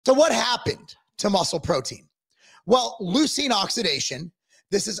So what happened to muscle protein? Well, leucine oxidation,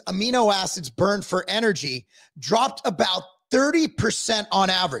 this is amino acids burned for energy, dropped about 30% on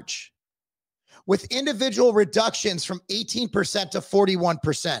average, with individual reductions from 18% to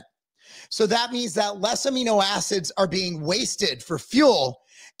 41%. So that means that less amino acids are being wasted for fuel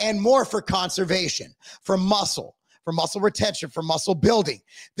and more for conservation, for muscle retention, for muscle building.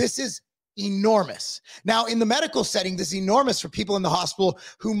 This is enormous. Now, in the medical setting, this is enormous for people in the hospital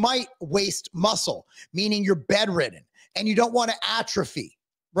who might waste muscle, meaning you're bedridden and you don't want to atrophy,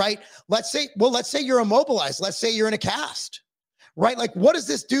 right? Let's say you're immobilized. Let's say you're in a cast, right? Like, what does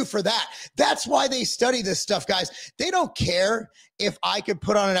this do for that? That's why they study this stuff, guys. They don't care if I could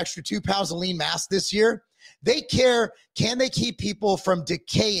put on an extra 2 pounds of lean mass this year. They care, can they keep people from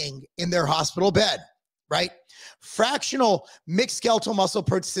decaying in their hospital bed, right? Fractional mixed skeletal muscle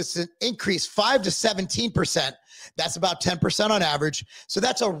persistence increased 5 to 17%. That's about 10% on average. So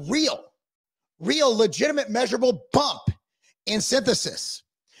that's a real legitimate measurable bump in synthesis.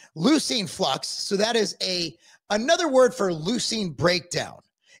 Leucine flux, so that is another word for leucine breakdown.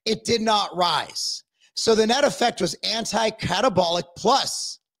 It did not rise. So the net effect was anti-catabolic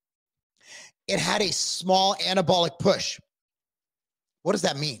plus it had a small anabolic push. What does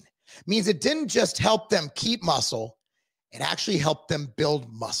that mean? It means it didn't just help them keep muscle, it actually helped them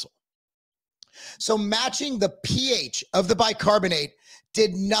build muscle. So matching the pH of the bicarbonate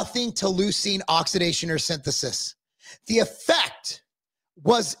did nothing to leucine oxidation or synthesis. The effect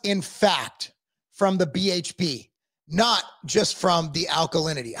was, in fact, from the BHB, not just from the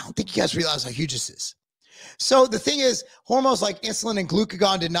alkalinity. I don't think you guys realize how huge this is. So the thing is, hormones like insulin and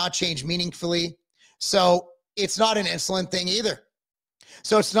glucagon did not change meaningfully. So it's not an insulin thing either.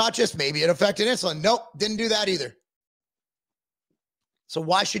 So it's not just maybe it affected insulin. Nope, didn't do that either. So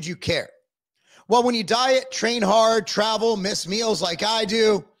why should you care? Well, when you diet, train hard, travel, miss meals like I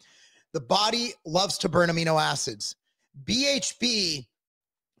do, the body loves to burn amino acids. BHB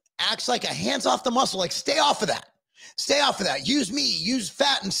acts like a hands off the muscle, like stay off of that. Stay off of that. Use me, use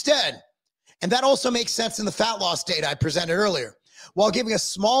fat instead. And that also makes sense in the fat loss data I presented earlier, while giving a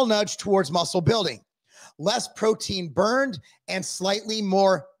small nudge towards muscle building. Less protein burned and slightly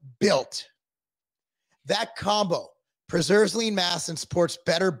more built. That combo preserves lean mass and supports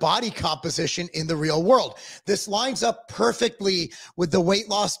better body composition in the real world. This lines up perfectly with the weight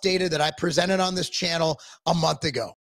loss data that I presented on this channel a month ago.